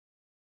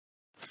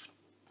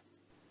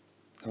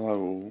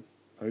Hello all,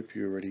 hope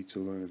you are ready to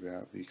learn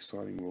about the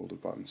exciting world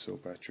of button cell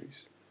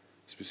batteries,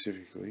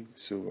 specifically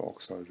silver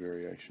oxide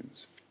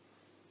variations.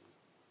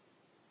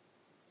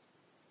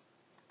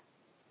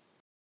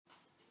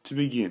 To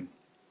begin,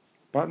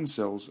 button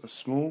cells are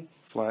small,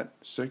 flat,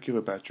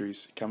 circular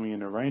batteries coming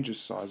in a range of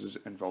sizes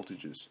and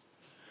voltages.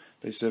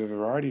 They serve a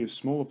variety of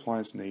small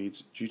appliance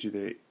needs due to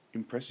their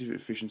impressive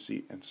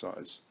efficiency and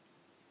size.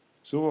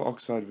 Silver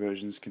oxide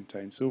versions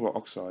contain silver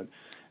oxide,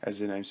 as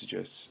their name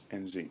suggests,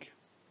 and zinc.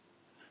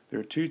 There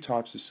are two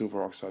types of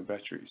silver oxide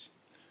batteries.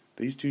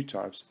 These two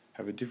types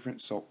have a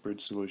different salt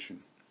bridge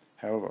solution,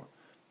 however,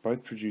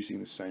 both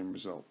producing the same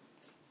result.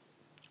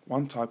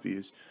 One type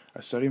is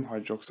a sodium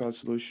hydroxide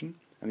solution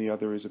and the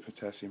other is a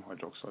potassium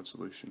hydroxide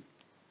solution.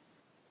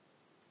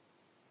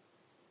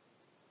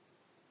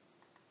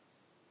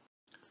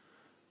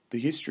 The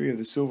history of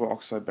the silver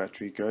oxide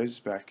battery goes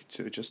back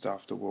to just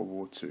after World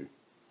War II.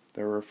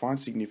 They were refined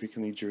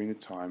significantly during the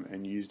time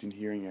and used in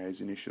hearing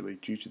aids initially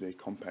due to their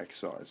compact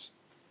size.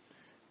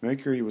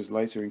 Mercury was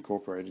later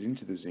incorporated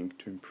into the zinc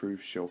to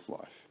improve shelf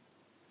life.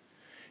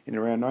 In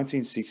around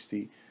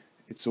 1960,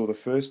 it saw the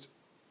first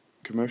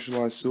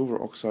commercialized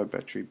silver oxide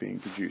battery being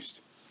produced.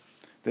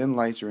 Then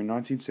later in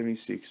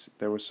 1976,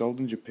 they were sold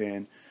in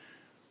Japan,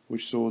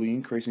 which saw the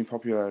increasing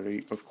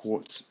popularity of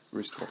quartz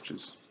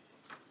wristwatches.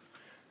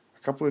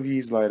 A couple of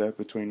years later,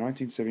 between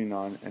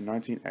 1979 and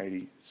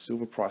 1980,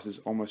 silver prices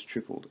almost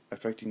tripled,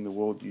 affecting the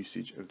world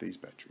usage of these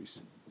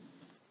batteries.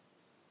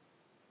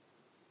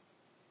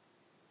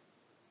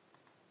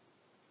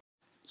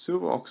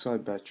 Silver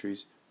oxide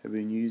batteries have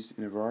been used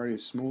in a variety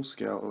of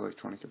small-scale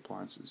electronic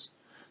appliances.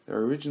 They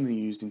were originally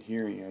used in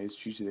hearing aids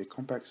due to their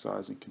compact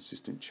size and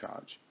consistent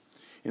charge.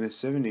 In the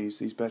 70s,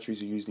 these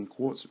batteries are used in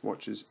quartz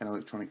watches and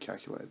electronic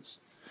calculators.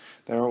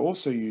 They are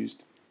also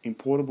used in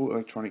portable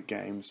electronic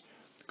games,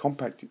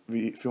 compact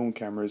film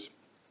cameras,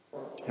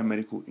 and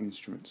medical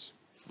instruments.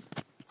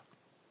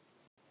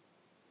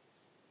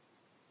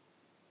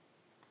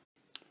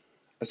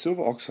 A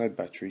silver oxide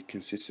battery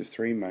consists of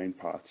three main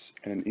parts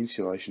and an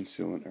insulation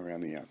sealant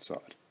around the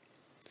outside.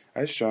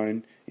 As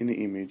shown in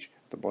the image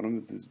at the bottom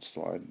of the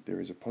slide, there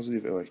is a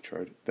positive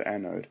electrode, the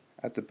anode,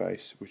 at the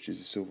base, which is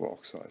a silver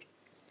oxide,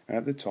 and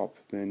at the top,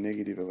 the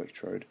negative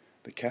electrode,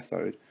 the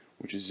cathode,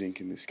 which is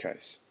zinc in this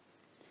case.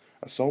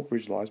 A salt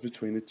bridge lies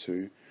between the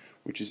two,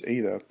 which is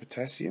either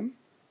potassium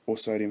or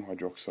sodium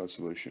hydroxide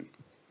solution.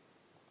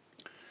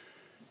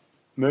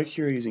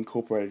 Mercury is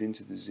incorporated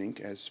into the zinc,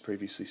 as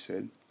previously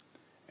said,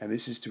 and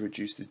this is to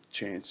reduce the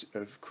chance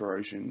of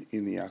corrosion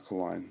in the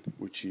alkaline,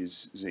 which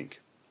is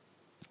zinc.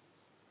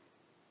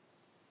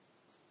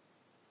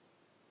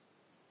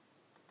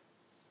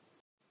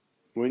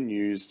 When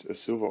used, a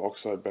silver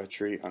oxide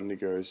battery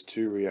undergoes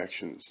two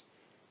reactions.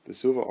 The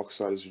silver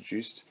oxide is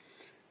reduced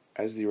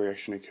as the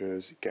reaction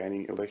occurs,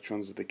 gaining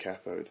electrons at the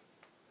cathode,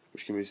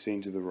 which can be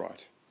seen to the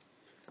right.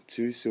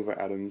 Two silver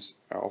atoms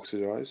are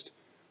oxidized,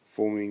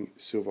 forming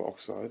silver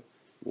oxide,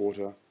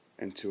 water,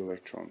 and two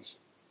electrons.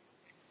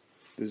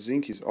 The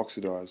zinc is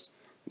oxidized,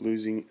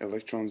 losing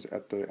electrons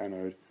at the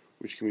anode,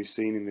 which can be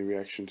seen in the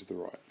reaction to the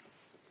right.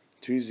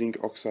 Two zinc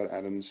oxide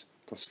atoms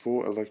plus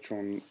 4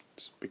 electrons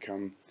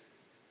become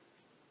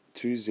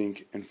 2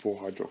 zinc and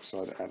 4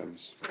 hydroxide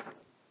atoms.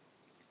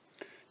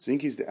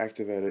 Zinc is the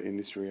activator in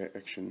this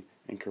reaction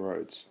and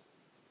corrodes.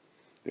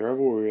 The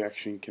overall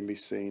reaction can be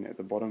seen at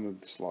the bottom of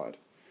the slide,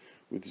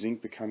 with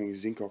zinc becoming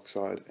zinc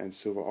oxide and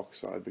silver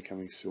oxide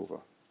becoming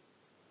silver.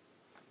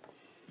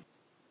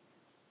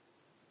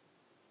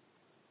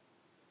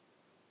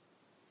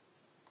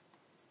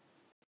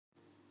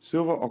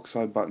 Silver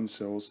oxide button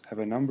cells have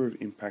a number of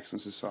impacts on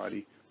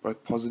society,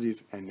 both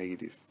positive and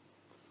negative.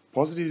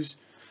 Positives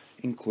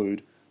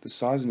include the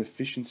size and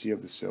efficiency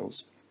of the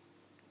cells.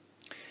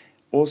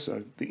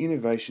 Also, the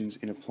innovations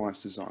in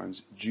appliance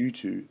designs due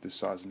to the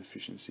size and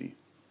efficiency.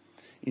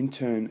 In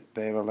turn,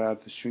 they have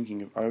allowed for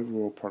shrinking of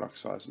overall product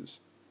sizes.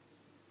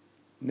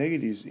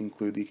 Negatives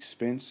include the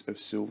expense of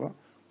silver,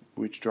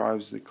 which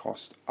drives the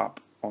cost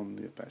up on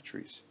the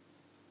batteries.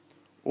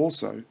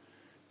 Also,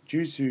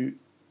 due to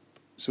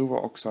silver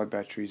oxide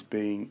batteries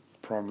being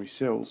primary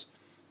cells,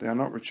 they are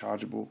not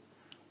rechargeable,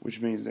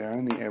 which means they are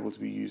only able to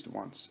be used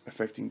once,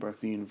 affecting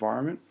both the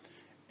environment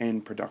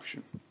and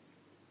production.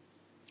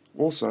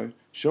 Also,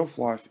 shelf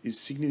life is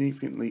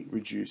significantly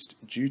reduced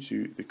due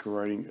to the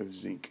corroding of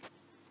zinc.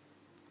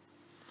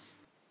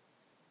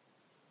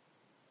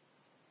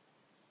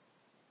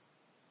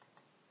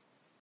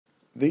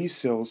 These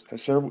cells have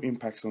several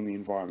impacts on the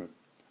environment.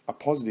 A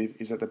positive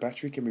is that the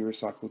battery can be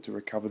recycled to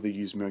recover the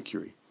used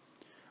mercury.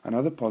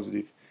 Another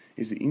positive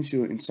is the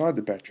insulant inside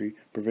the battery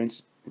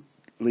prevents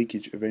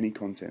leakage of any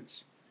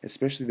contents,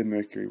 especially the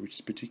mercury, which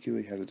is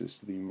particularly hazardous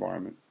to the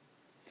environment.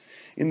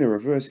 In the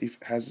reverse, if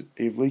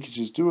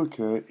leakages do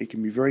occur, it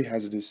can be very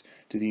hazardous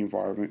to the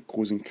environment,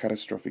 causing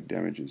catastrophic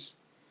damages.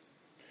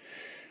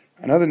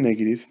 Another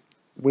negative,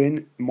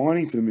 when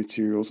mining for the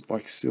materials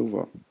like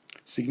silver,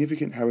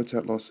 significant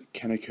habitat loss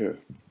can occur.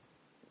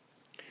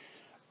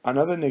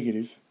 Another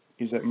negative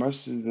is that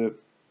most of the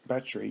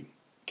battery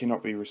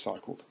cannot be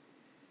recycled.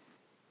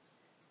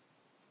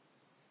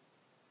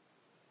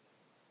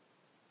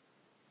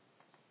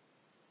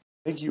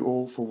 Thank you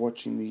all for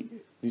watching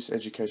this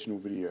educational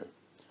video.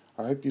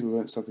 I hope you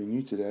learnt something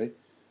new today.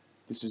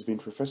 This has been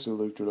Professor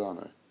Luke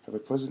Giordano. Have a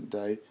pleasant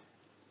day,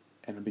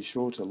 and be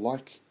sure to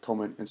like,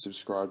 comment and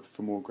subscribe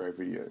for more great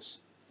videos.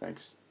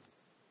 Thanks.